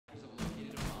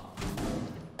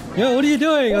Yo, what are you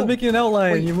doing? I was making an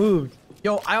outline. Wait. You moved.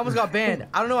 Yo, I almost got banned.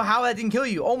 I don't know how that didn't kill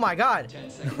you. Oh my god.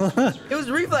 It was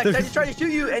reflex. I just tried to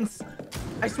shoot you and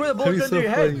I swear the bullet That'd went be under so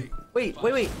your funny. head.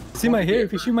 Wait. See my hair?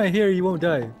 If you shoot my hair, you won't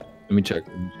die. Let me check.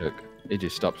 It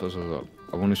just stops. Stop.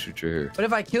 I want to shoot your hair. But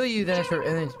if I kill you, then it's for.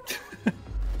 And then...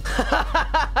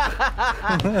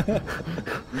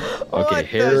 Okay,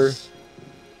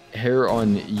 hair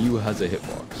on you has a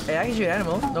hitbox. Hey, I can shoot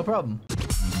animal. No problem.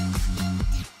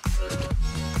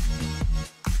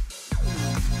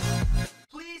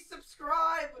 Please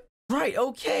subscribe. Right,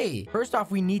 okay. First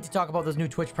off, we need to talk about those new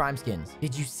Twitch Prime skins.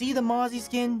 Did you see the Mozzie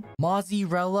skin?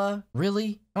 Mozzarella?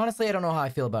 Really? Honestly, I don't know how I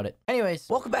feel about it. Anyways,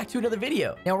 welcome back to another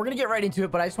video. Now, we're gonna get right into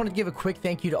it, but I just wanted to give a quick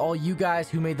thank you to all you guys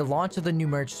who made the launch of the new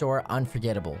merch store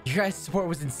unforgettable. Your guys' support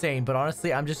was insane, but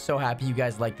honestly, I'm just so happy you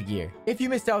guys like the gear. If you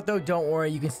missed out though, don't worry.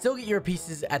 You can still get your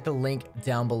pieces at the link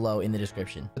down below in the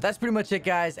description. But that's pretty much it,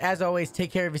 guys. As always,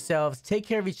 take care of yourselves, take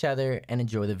care of each other, and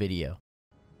enjoy the video.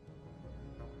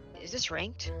 Is this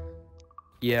ranked?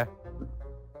 Yeah.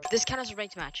 This counts as a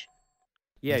ranked match.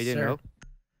 Yeah, Yes, you didn't sir. know?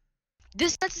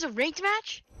 This counts as a ranked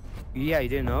match? Yeah, you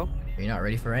didn't know? Are you not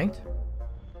ready for ranked?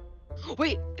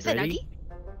 Wait, is that Ready?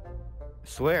 Nuggy?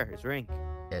 Swear, it's ranked.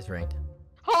 Yeah, it's ranked.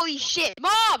 Holy shit,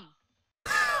 Mom!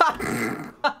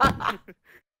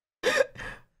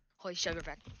 Holy sugar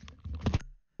back.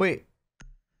 Wait.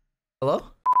 Hello?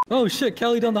 Oh shit,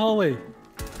 Kelly down the hallway.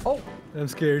 Oh. I'm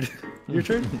scared. Your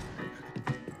turn?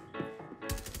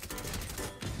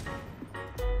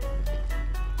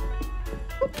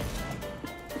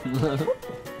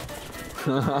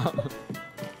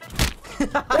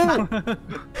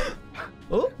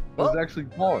 Oh. That was actually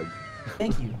Pog.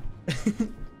 Thank you.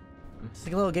 It's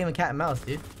like a little game of cat and mouse,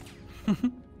 dude.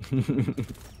 Wait,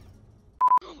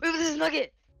 this is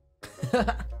Nugget!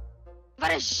 But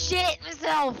I shit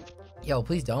myself! Yo,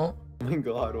 please don't. Oh my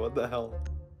god, what the hell?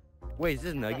 Wait, is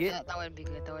this Nugget? That wouldn't be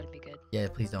good, that wouldn't be good. Yeah,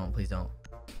 please don't. Please don't.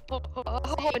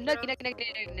 Nugget.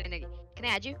 Can I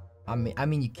add you? I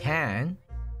mean, you can.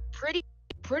 Pretty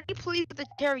pleased with the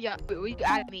teriyaki. Will you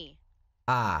add me?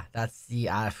 Ah, that's the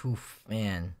oof,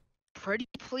 man. Pretty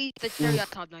pleased with the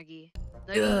teriyaki top Nuggy.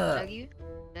 Nuggy.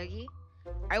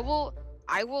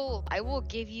 I will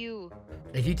give you.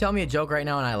 If you tell me a joke right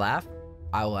now and I laugh,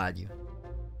 I will add you.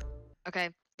 Okay.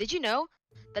 Did you know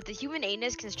that the human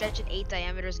anus can stretch in 8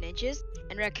 diameters in inches,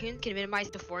 and raccoons can minimize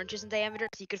to 4 inches in diameter,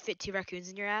 so you could fit 2 raccoons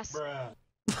in your ass?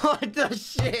 What the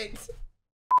shit?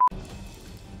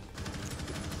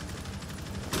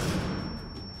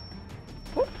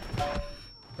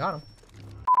 Got him.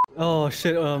 Oh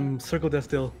shit, circle desk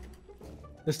still.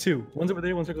 There's two. One's over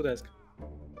there, one's circle desk.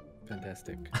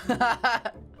 Fantastic.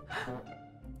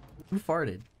 Who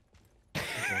farted?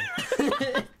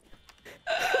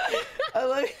 I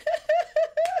like.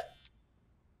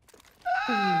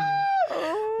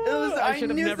 It was. I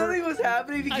knew something was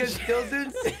happening because Phil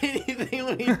didn't say anything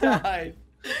when he died.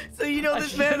 So you know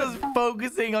this man was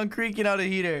focusing on creaking out a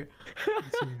heater.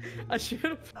 I should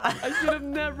have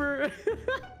never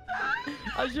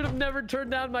I should have never turned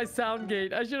down my sound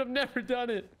gate. I should have never done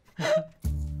it.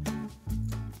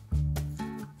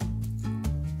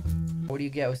 What do you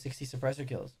get with 60 suppressor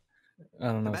kills? I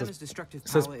don't know. The It banner's says, destructive it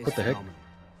says power is what the heck? phenomenal,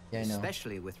 Yeah, I know.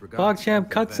 especially with regard PogChamp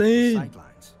to vertical cutscene.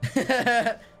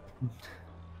 sightlines.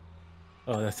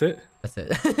 Oh, that's it? That's it.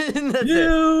 That's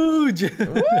Huge! it.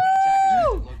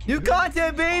 Woo! New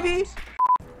content, baby! You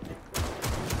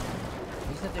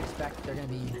just have to expect they're gonna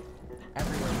be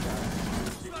everywhere you go.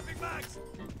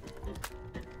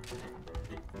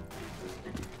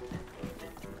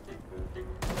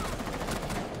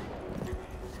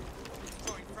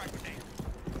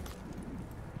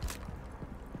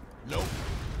 Nope.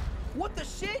 What the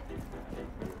shit?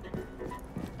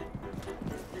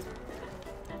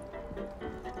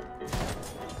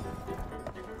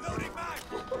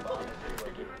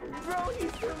 Bro, he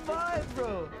survived,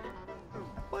 bro.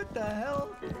 What the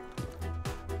hell?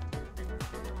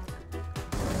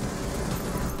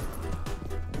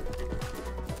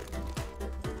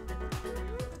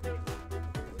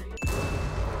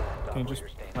 Can you just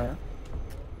fire?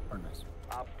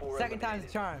 Second time's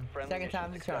the charm. Second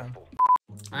time's the charm.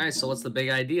 Alright, so what's the big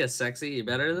idea, Sexy? You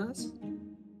better than this?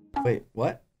 Wait,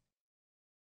 what?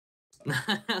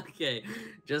 Okay,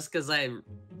 just because I'm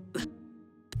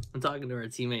talking to our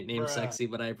teammate named Sexy,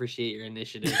 but I appreciate your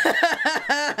initiative.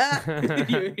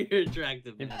 you're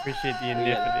attractive, man. Appreciate the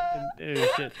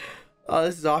initiative. Oh,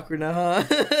 this is awkward now, huh?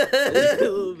 A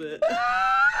little bit.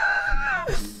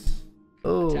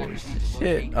 Oh,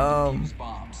 shit. How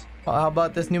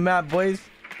about this new map, boys?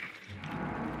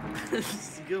 This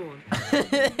is a good one.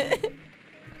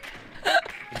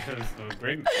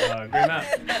 Great map.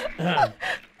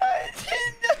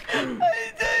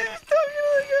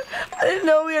 I didn't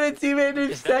know we had a teammate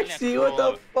named Sexy. What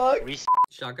the fuck?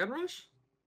 Shotgun rush?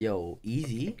 Yo,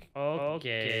 easy.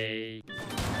 Okay.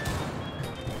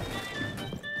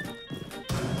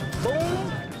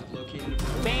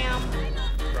 Bam!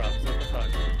 Bro, what the fuck?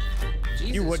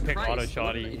 Jesus You would pick Christ, auto what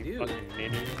shotty, did I you do? fucking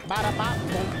ninny. What the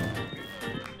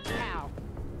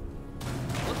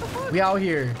fuck? We out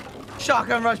here.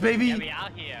 Shotgun rush, baby. Yeah, we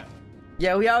out here.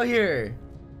 Yeah, we out here.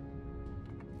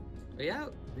 Are you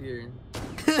out here?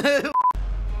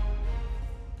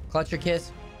 Clutch your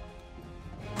kiss.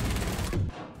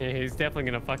 Yeah, he's definitely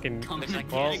gonna fucking. Come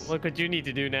back, Well, yes. look what you need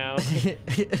to do now.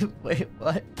 Wait,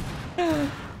 what?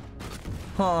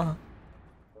 Huh.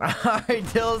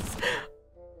 Alright, Dills.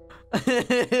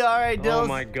 Alright, Dills. Oh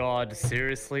my god,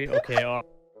 seriously? Okay,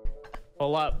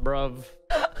 pull up, bruv.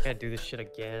 Can't do this shit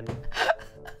again.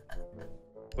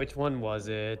 Which one was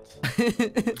it?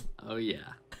 Oh yeah.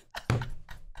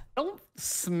 Don't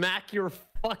smack your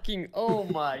fucking. Oh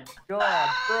my god,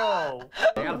 bro.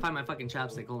 I gotta find my fucking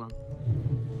chapstick. Hold on.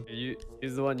 You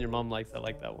use the one your mom likes. I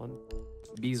like that one.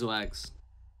 Beeswax.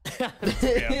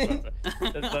 Okay,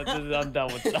 I'm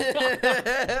done with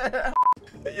that.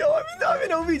 Yo, I'm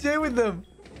in OBJ with them.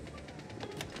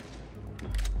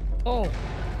 Oh.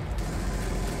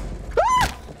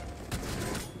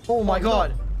 Oh my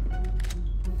god.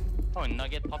 Oh,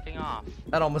 nugget popping off.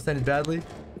 That almost ended badly.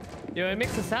 Yo, it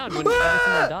makes a sound when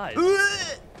someone dies.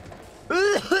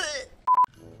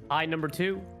 I number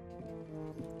 2.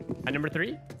 I number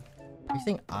 3. Are you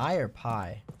saying I or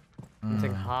pie? I'm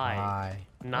saying hi. Pie.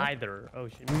 Neither. Oh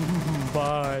shit.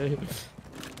 Bye.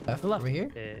 Left, over here?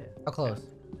 Yeah. How close?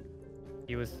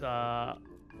 He was Oh,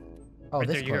 right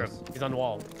this there, you hear him. close. He's on the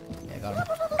wall. Yeah, got him.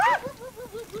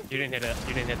 You didn't hit it.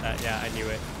 You didn't hit that. Yeah, I knew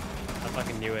it. I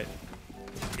fucking knew it.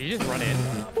 Did you just run in?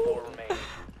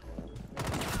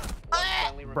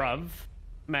 Bruv.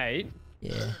 Mate.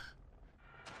 Yeah.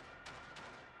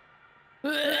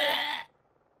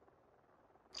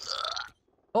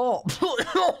 Oh,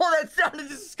 oh, that sounded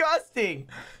disgusting.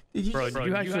 Did you? Bro, did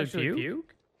you actually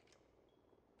puke?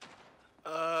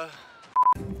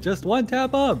 Just one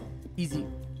tap up. Easy.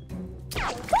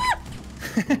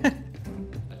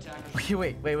 Okay,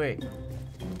 wait.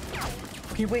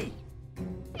 Okay, wait.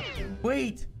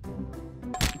 Wait.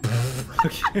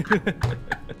 Okay.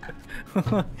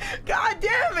 God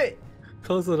damn it!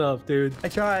 Close it up, dude. I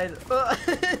tried.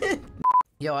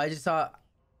 Yo, I just saw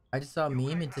a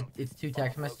meme. It's 2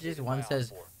 text messages. One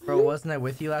says, "Bro, wasn't I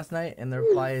with you last night?" And the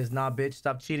reply is, "Nah, bitch.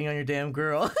 Stop cheating on your damn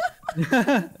girl."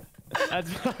 That's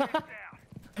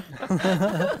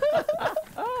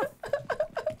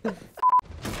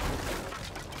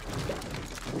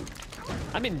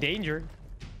I'm in danger.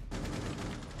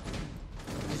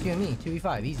 Just you and me.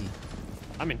 2v5, easy.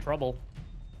 I'm in trouble.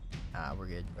 Ah, we're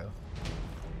good, bro.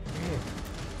 We're here.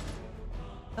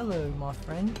 Hello, my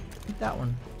friend. Take that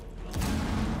one.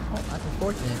 Oh, that's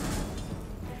unfortunate.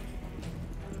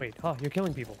 Wait, oh, you're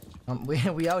killing people.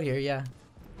 We out here, yeah.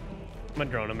 I'm a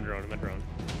drone.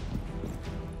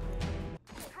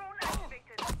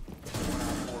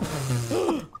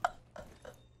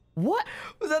 What?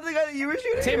 Was that the guy that you were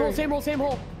shooting? Same or- hole, same hole, same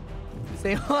hole.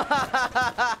 Same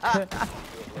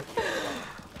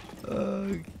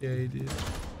Okay, dude.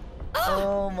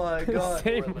 Oh my god.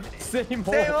 Same hole. Same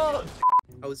hole.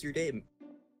 How was your day?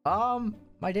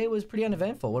 My day was pretty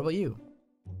uneventful. What about you?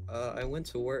 I went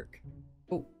to work.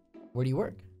 Oh, where do you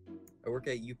work? I work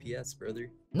at UPS, brother.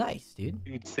 Nice, dude.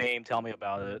 Dude, same. Tell me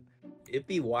about it. It'd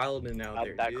be wildin' out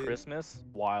there, That dude. Christmas,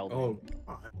 wild. Oh,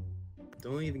 God.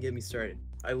 Don't even get me started.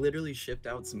 I literally shipped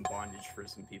out some bondage for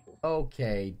some people.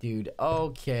 Okay, dude.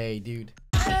 Okay, dude.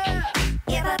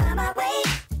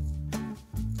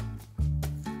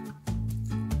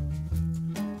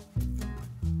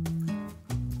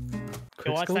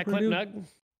 Yo, watch that clip, Nug.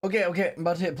 Okay. I'm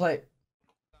about to hit play.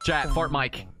 Chat, fart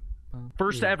mic.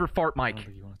 First ever fart mic.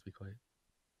 You want us to be quiet.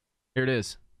 Here it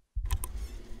is.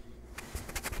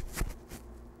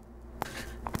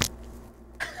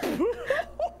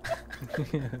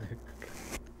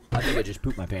 I think I just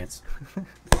pooped my pants.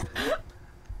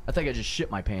 I think I just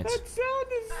shit my pants. That sound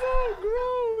is so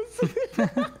gross.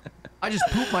 I just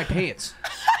pooped my pants.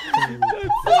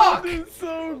 Fuck! It's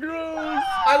so gross.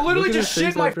 I literally Look at just his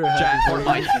shit face my after it chat happened.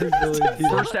 fart mic. Really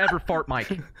First ever fart mic.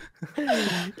 Here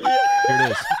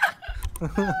it is.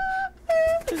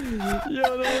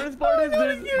 Yo, the worst part is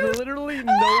there's literally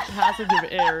no passage of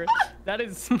air. That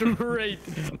is straight,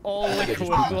 all liquid.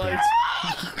 Like,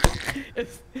 I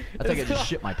think I just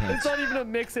shit my It's pants. not even a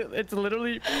mix. It's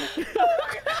literally.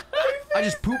 I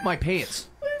just pooped my pants.